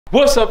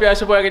What's up, y'all? It's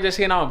your boy Edgar just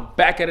here, and I'm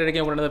back at it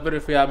again with another video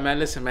for y'all, man.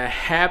 Listen, man,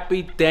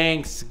 happy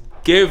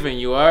Thanksgiving,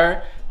 you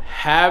are.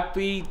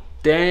 Happy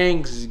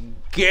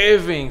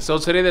Thanksgiving. So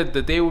today,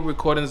 the day we're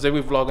recording, this day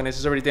we're vlogging, this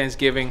is already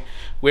Thanksgiving.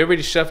 We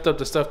already chefed up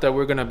the stuff that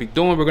we're gonna be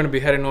doing. We're gonna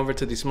be heading over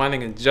to the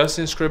Smiling and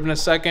Justin's crib in a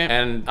second,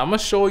 and I'm gonna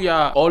show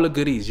y'all all the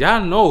goodies.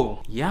 Y'all know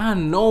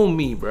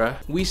me, bruh.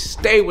 We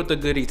stay with the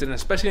goodies, and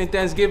especially in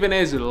Thanksgiving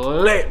is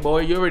lit,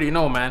 boy. You already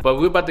know, man. But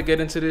we're about to get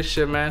into this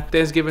shit, man.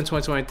 Thanksgiving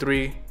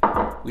 2023.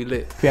 We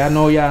lit. If y'all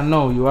know,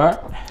 you are.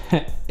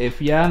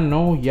 If y'all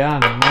know, y'all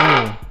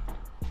know.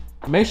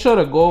 Make sure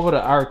to go over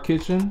to our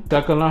kitchen.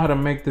 Y'all can learn how to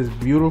make this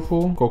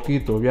beautiful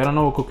coquito. If y'all don't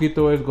know what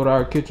coquito is, go to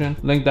our kitchen.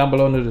 Link down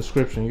below in the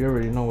description. You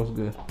already know what's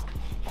good.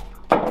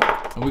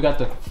 And we got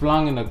the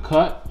flan in the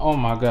cut. Oh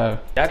my God.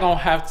 Y'all gonna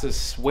have to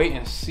wait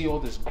and see all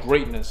this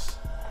greatness.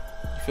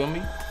 You feel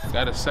me?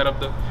 Gotta set up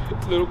the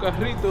little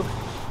carrito.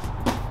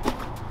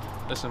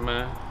 Listen,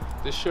 man.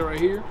 This shit right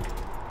here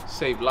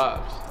save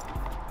lives.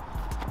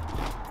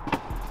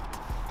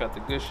 Got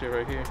the good shit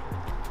right here.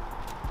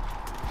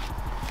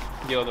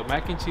 Yo, the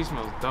mac and cheese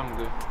smells dumb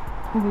good.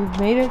 We've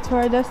made it to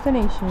our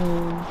destination.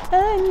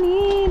 I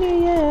need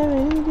it, yeah, I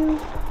really do.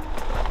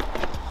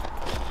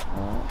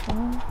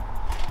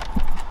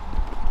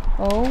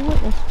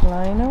 Oh, it's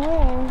flying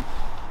away.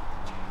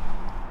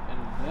 And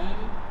then,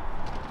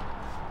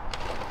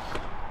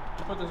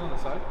 you put this on the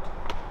side?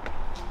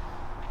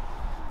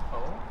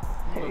 Oh,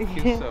 look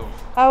cute so.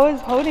 I was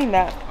holding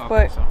that, Okay,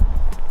 but so.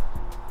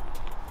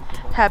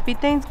 happy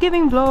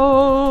Thanksgiving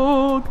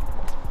vlog.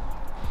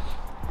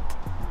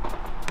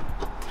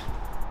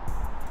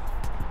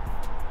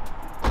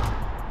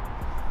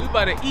 We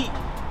about to eat.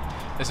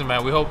 Listen,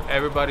 man, we hope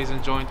everybody's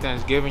enjoying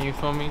Thanksgiving, you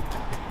feel me?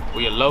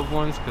 With your loved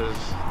ones,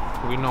 because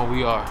we know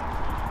we are.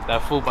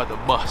 That food by the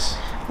bus.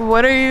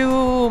 What are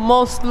you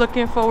most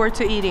looking forward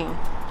to eating?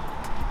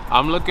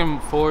 I'm looking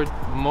forward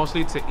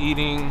mostly to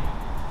eating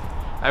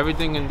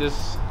everything in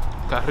this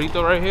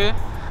carrito right here.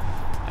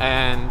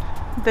 And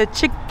the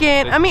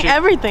chicken,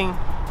 everything.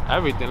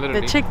 Everything,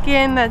 literally. The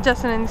chicken that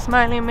Justin and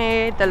Smiley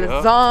made, the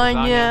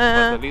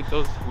lasagna.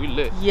 Pastelitos, we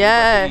lit.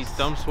 Yes. We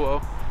dumb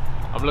swell.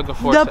 I'm looking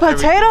forward to to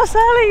everything. potato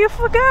salad, you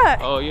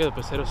forgot. Oh yeah, the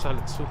potato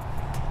salad too.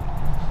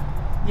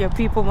 Your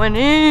people went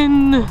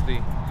in.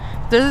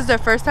 This is their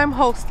first time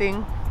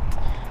hosting.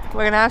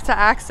 We're gonna have to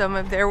ask them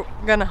if they're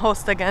gonna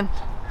host again.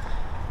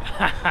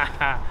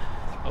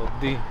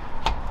 OD.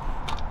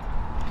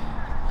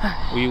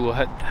 We will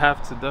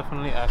have to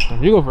definitely ask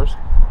them. You go first.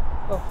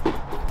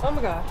 Oh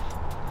my God.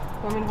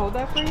 Want me to hold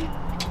that for you?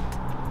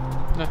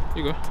 No,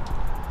 you go.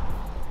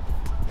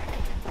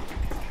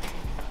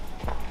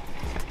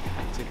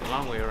 Take the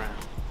long way around.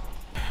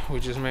 We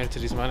just made it to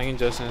the Smiling and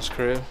Justin's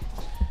crib.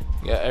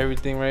 Got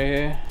everything right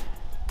here.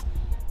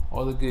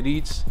 All the good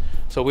eats.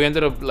 So we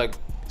ended up like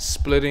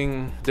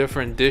splitting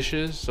different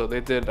dishes. So they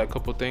did a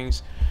couple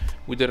things.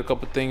 We did a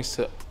couple things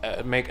to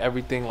make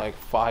everything like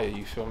fire,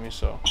 you feel me?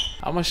 So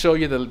I'm gonna show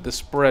you the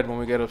spread when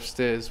we get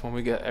upstairs, when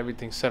we get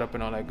everything set up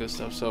and all that good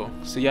stuff. So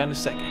see y'all in a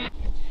second.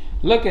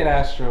 Look at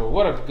Astro,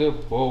 what a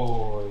good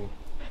boy.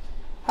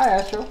 Hi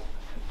Astro.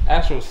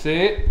 Astro,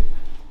 sit.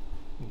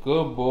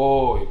 Good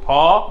boy.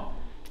 Paul.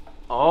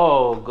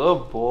 Oh,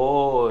 good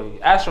boy.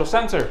 Astro,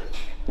 center.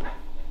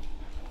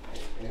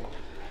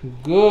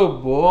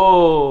 Good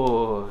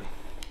boy.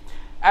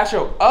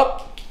 Astro,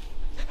 up.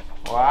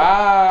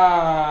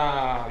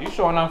 Wow. You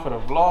showing out for the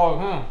vlog,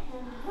 huh?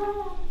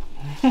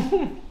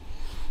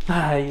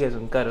 Ah, you got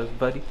some cuddles,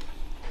 buddy.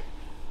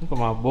 Look at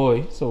my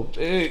boy. He's so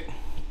big.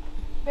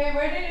 Babe,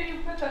 where did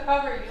you put the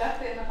cover? You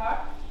left it in the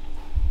car?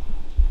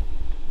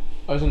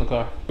 Oh, it's in the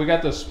car. We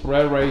got the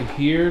spread right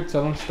here.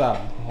 Tell them stop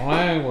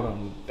playing with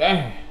them.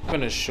 Dang. I'm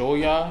gonna show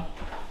y'all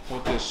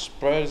what this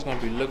spread is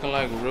gonna be looking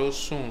like real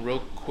soon,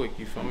 real quick.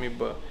 You feel me?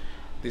 But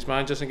these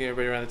man just getting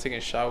ready around,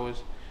 taking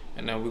showers,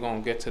 and then we're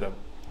gonna get to the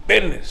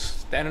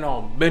business. Standing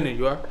on business,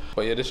 you are.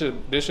 But yeah, this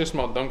should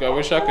smell dumb. I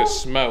wish I could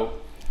smell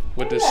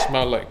what this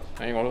smell like.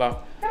 I ain't gonna lie.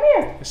 Come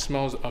here. It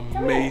smells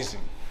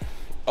amazing.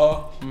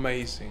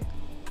 Amazing.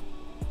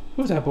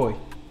 Who's that boy?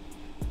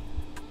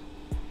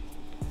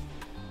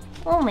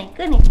 Oh my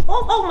goodness.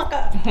 Oh my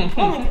God.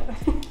 Oh my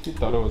God. You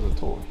thought it was a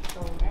toy.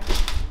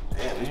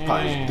 Damn, this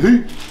pot is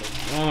deep.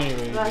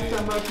 That's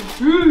some mac and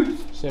cheese.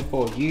 Ese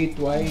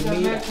pollito ahí,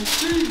 Some mira. mac and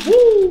cheese.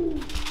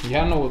 Woo!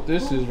 Y'all know what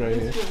this is right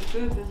here. This feels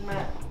good, this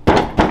mac.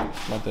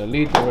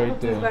 Pastelito right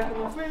Put this there. back in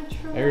the fridge.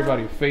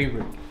 Everybody's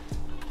favorite.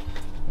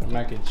 The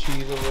mac and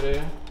cheese over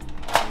there.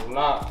 A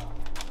lot.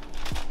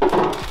 The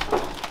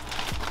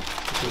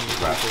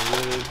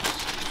ribs.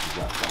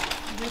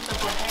 Just the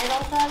potato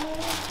salad?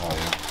 Oh,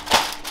 yeah.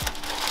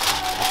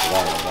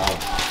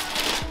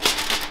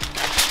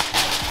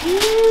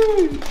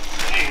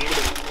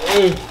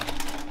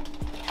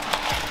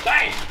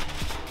 Dang!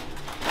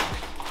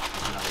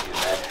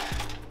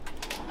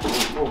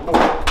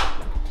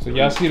 So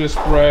y'all see the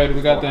spread.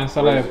 We got the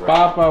ensalada de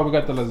papa, we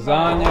got the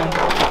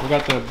lasagna, we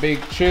got the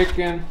baked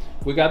chicken,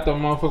 We got the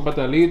motherfucker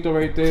Batalito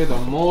right there. The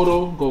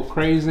moto, go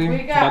crazy.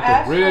 We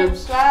got the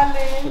ribs.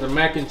 salad. The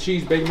mac and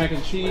cheese, baked mac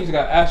and cheese.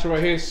 Got Astro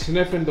right here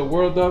sniffing the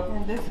world up.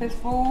 And this is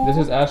food. This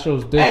is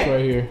Astro's dish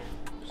right here.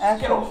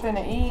 Astro's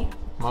finna eat.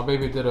 My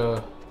baby did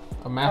a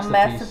masterpiece. A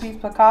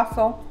masterpiece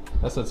Picasso.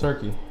 That's a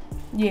turkey.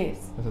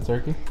 Yes. That's a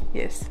turkey?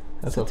 Yes.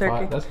 That's a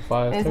turkey. That's a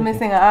fire It's turkey.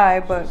 missing an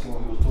eye, but.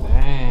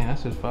 Dang,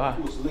 that's just fire.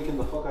 He was licking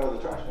the fuck out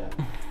of the trash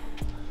can.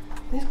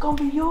 This gonna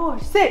be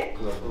yours. Sit.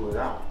 Cause I threw it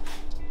out.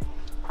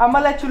 I'm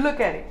gonna let you look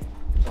at it.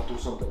 I threw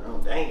something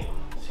out. Damn.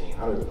 See, I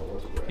don't even know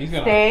what to grab.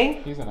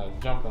 He's gonna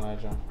jump on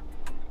that jump.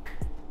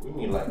 We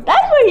mean like.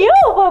 That's for you,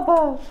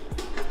 Papa.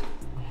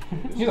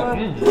 He's like,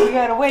 You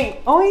gotta wait.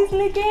 Oh, he's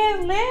licking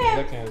his lips.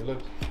 Look at his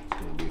lips. It's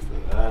gonna be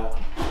for that.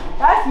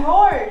 That's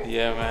yours.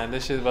 Yeah, man,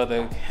 this shit's about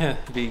to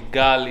be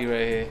golly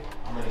right here.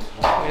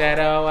 That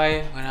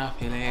away when I'm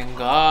feeling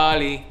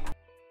golly.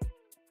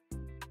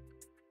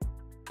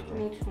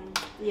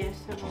 Yes,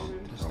 I remember.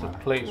 It's the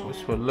plates.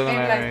 What's we're looking Maybe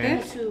at like right here.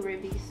 this? 2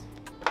 ribbies.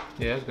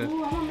 Yeah, that's good.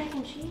 Ooh, I'm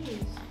making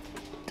cheese.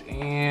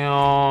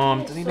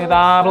 Damn, It's you so need to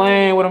stop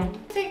playing with him.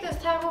 Take this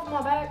tag off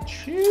my back.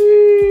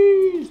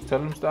 Jeez, tell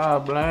him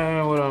stop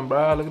playing with him,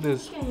 bro. Look at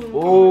this.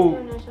 Oh, I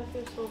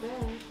feel so bad.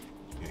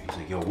 Yeah, he's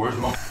like, yo, where's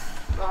my?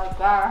 Oh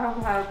God, I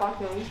haven't had a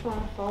bucket of each one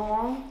in so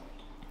long.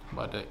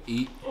 about to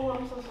eat. Oh,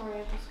 I'm so sorry.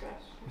 I just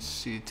scratched. Let's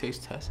see the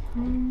taste test.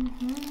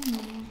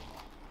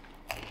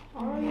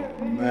 Oh, you're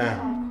really Man.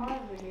 on car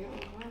video.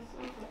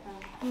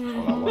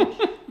 All I watch.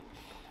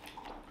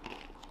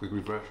 Quick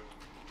refresh.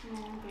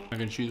 Mac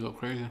and cheese go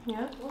crazy.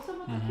 Yeah. What's up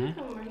with the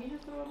cucumber? He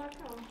just threw it back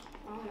out.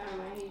 Oh, never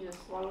mind. He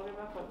just swallowed it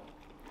back up.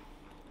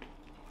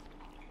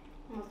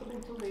 Must have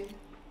been too big.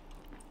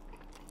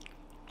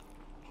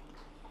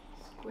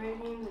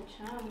 Squaring the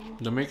channel.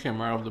 The meat came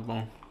right off the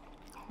bone.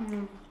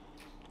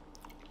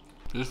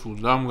 This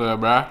food's dumb good,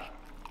 bruh.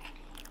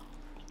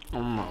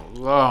 Oh my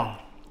god.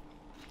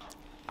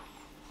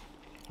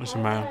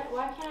 Listen, man.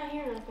 Why can't I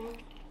hear nothing?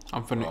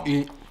 I'm finna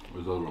eat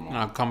Where's the other remote? and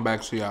I'll come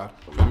back to y'all.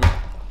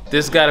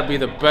 This gotta be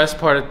the best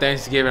part of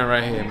Thanksgiving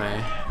right here,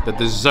 man. The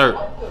dessert.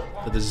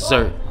 The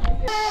dessert.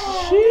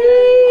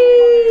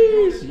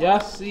 Jeez. Y'all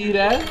see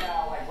that?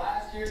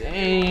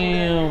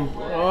 Damn,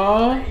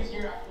 bro.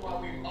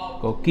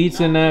 Coquille's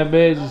in that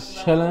bitch,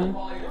 just chilling.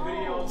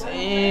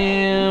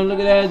 Damn, look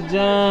at that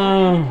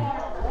jump.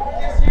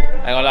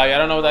 I ain't gonna lie, y'all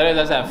don't know what that is.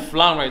 That's that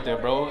flan right there,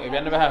 bro. If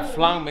y'all never had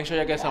flan, make sure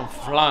y'all get some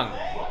flan.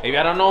 If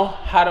y'all don't know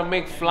how to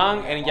make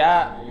flan and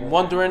y'all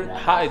wondering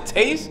how it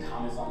tastes,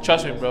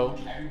 trust me, bro.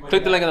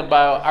 Click the link in the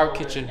bio. Our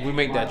kitchen, we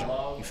make that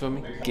joint. You feel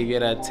me? Give you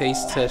that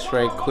taste test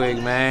right quick,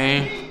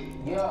 man.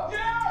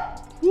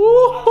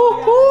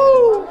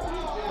 Woo-hoo-hoo.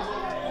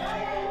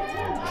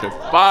 Shit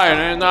fire,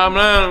 man. Nah,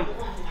 man.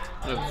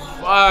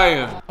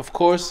 Fire. Of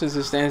course, since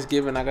it's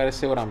Thanksgiving, I gotta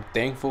say what I'm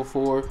thankful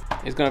for.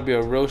 It's gonna be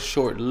a real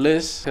short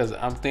list because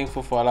I'm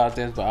thankful for a lot of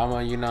things, but I'm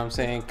gonna, you know what I'm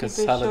saying,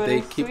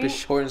 consolidate, keep it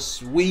short and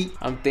sweet.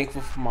 I'm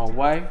thankful for my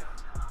wife.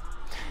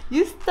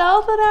 You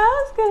stole what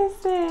I was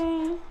gonna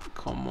say.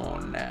 Come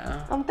on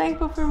now. I'm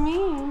thankful for me.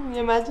 You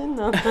imagine?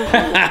 No.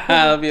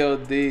 I love you,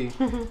 OD.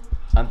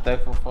 I'm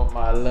thankful for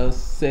my little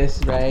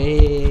sis right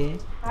here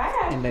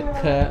Hi, in the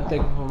Astro. cut. I'm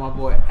thankful for my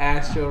boy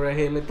Astro right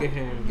here. Look at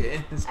him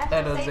getting his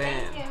cuddles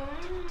in.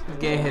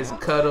 Getting his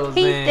cuddles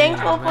He's in.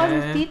 thankful for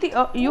his titi.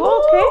 Oh, you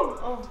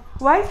okay?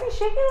 Why is he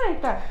shaking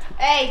like that?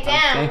 Hey,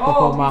 damn. Thankful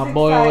Oh, for my he's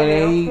boy over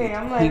there. excited. Okay,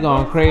 I'm He like, going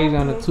what's crazy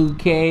on the happening?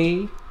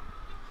 2K.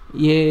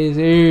 Yes,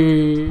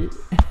 sir.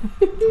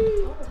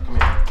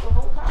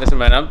 Listen,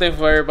 man, I'm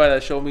thankful for everybody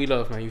that showed me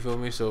love, man. You feel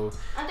me? So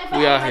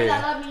we out here.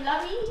 Love me.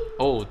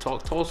 Oh,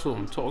 talk to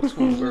him. Talk to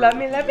him, girl. Love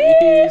me.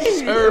 Yes,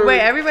 sir. Wait,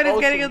 everybody's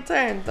Talk getting to a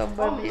turn. Don't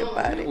worry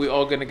about it. We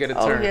all gonna get a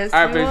Oh, turn. yes,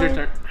 All right, you bitch, your are.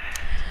 turn.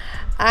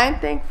 I'm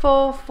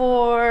thankful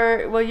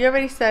for, well, you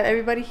already said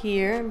everybody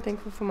here. I'm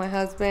thankful for my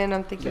husband.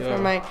 I'm thankful for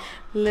my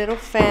little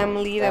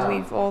family that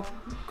we've all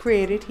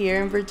created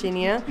here in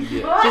Virginia.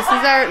 Yeah. This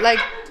is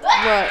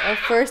our, our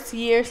first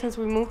year since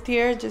we moved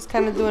here, just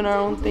kind of doing our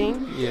own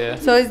thing. Yeah.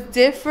 So it's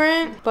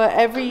different, but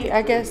every,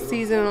 I guess,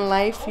 season in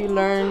life, you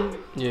learn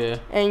Yeah.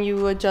 and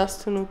you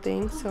adjust to new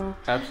things. So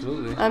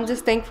Absolutely. I'm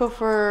just thankful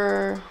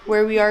for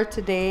where we are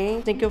today.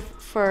 Thankful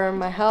for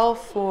my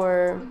health,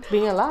 for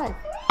being alive.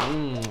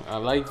 I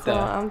like So that.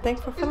 I'm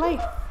thankful for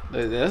life.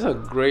 That's a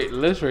great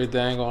list right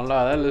there. I ain't gonna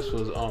lie, that list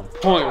was on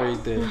point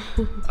right there.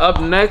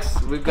 Up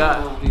next, we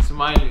got the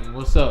Smiling.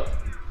 What's up?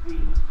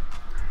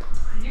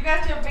 You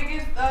got your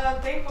biggest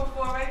thankful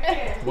for right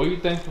there. What are you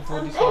thankful for,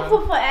 I'm the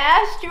thankful Smiling? for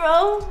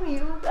Astro,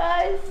 you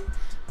guys,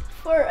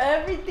 for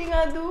everything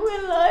I do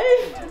in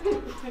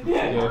life.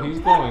 Yo, he's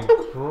going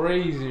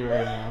crazy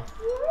right now.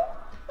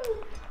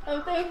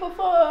 I'm thankful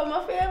for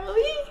my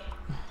family.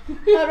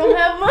 I don't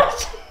have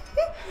much.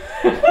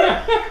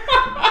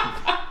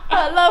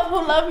 I love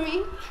who love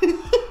me.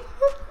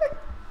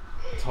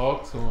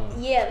 Talk to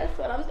him. Yeah, that's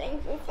what I'm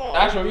thankful for.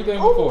 Asher, what are you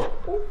thankful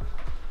for?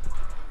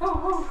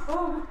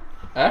 Oh.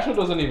 Asher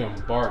doesn't even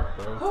bark,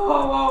 bro.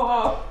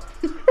 Oh.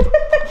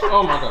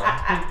 Oh my god.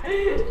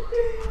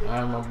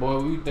 Alright, my boy,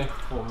 what you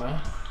thankful for,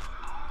 man?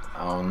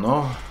 I don't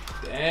know.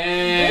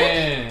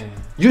 Damn.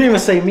 You didn't even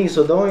say me,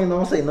 so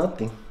don't say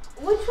nothing.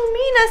 What you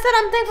mean? I said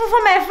I'm thankful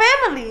for my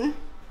family.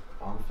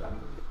 I'm family.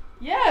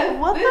 Yes.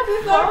 What this the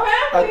is our fuck?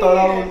 family. I thought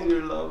I was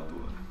your loved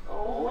one.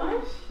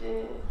 Oh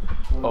shit.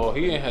 Oh,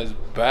 he in his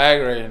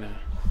bag right now.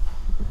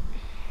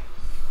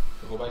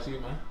 Go back to you,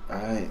 man.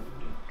 Alright.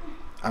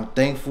 I'm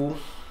thankful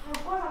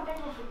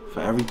for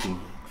everything.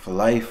 For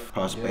life,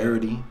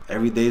 prosperity.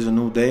 Every day's a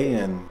new day,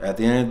 and at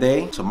the end of the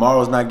day,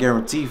 tomorrow's not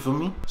guaranteed for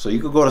me. So you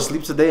could go to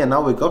sleep today and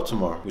not wake up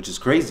tomorrow, which is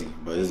crazy,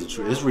 but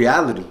it's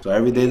reality. So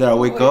every day that I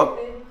wake up,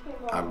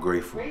 I'm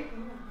grateful.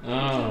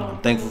 I'm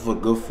thankful for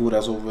good food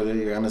that's over there.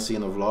 You're gonna see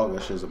in the vlog.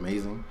 That shit's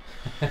amazing.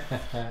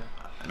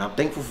 And I'm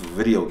thankful for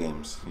video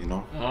games. You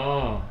know.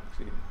 Oh.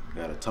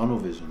 Got a tunnel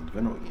vision.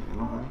 You know.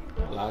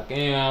 Lock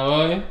in, my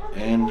boy.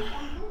 And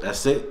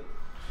that's it.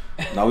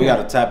 Now we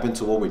gotta tap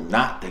into what we're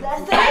not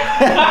thankful for.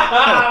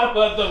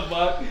 What the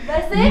fuck?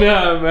 That's it?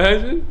 Nah,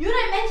 imagine. You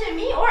didn't mention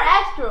me or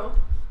Astro.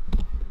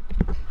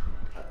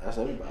 That's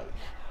everybody.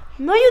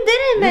 No, you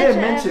didn't You mention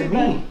didn't mention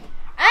everybody. me.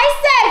 I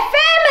said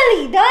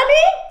family,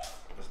 dummy.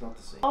 That's not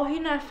the same. Oh, he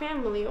not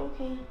family.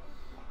 Okay.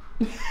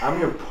 I'm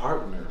your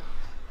partner.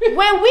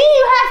 When we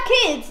have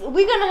kids,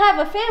 we're gonna have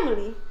a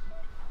family.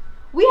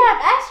 We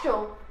have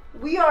Astro.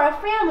 We are a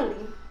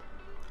family.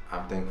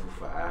 I'm thankful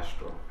for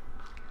Astro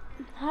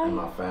How and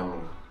my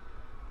family.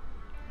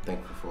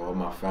 Thankful for all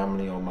my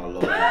family, all my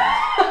loved ones.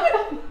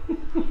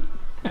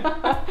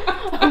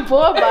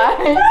 Boy,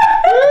 bye.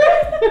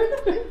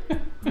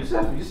 You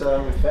said I'm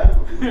your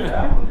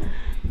family.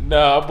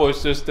 Nah, I boy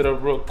stood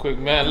up real quick,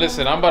 man.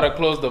 Listen, I'm about to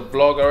close the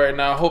vlog out right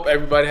now. Hope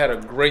everybody had a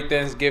great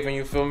Thanksgiving,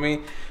 you feel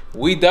me?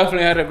 We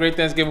definitely had a great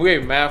Thanksgiving. We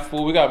ate mad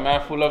food. We got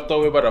mad food left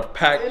over. We're about to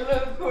pack. It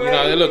look crazy. You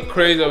know, it look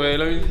crazy over here.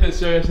 Let me just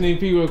show you a sneak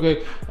peek real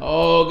quick.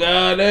 Oh,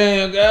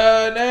 goddamn.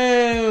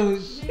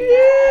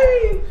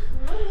 Shit.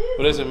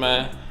 But listen,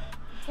 man.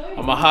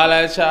 I'ma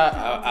holla at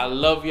y'all. I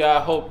love y'all. I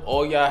hope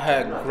all y'all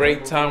had a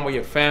great time with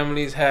your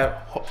families.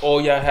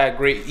 All y'all had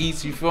great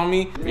eats, you feel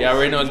me? Y'all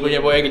already know it's been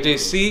your boy Edgar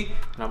JC,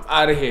 and I'm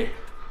out of here.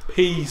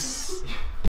 Peace.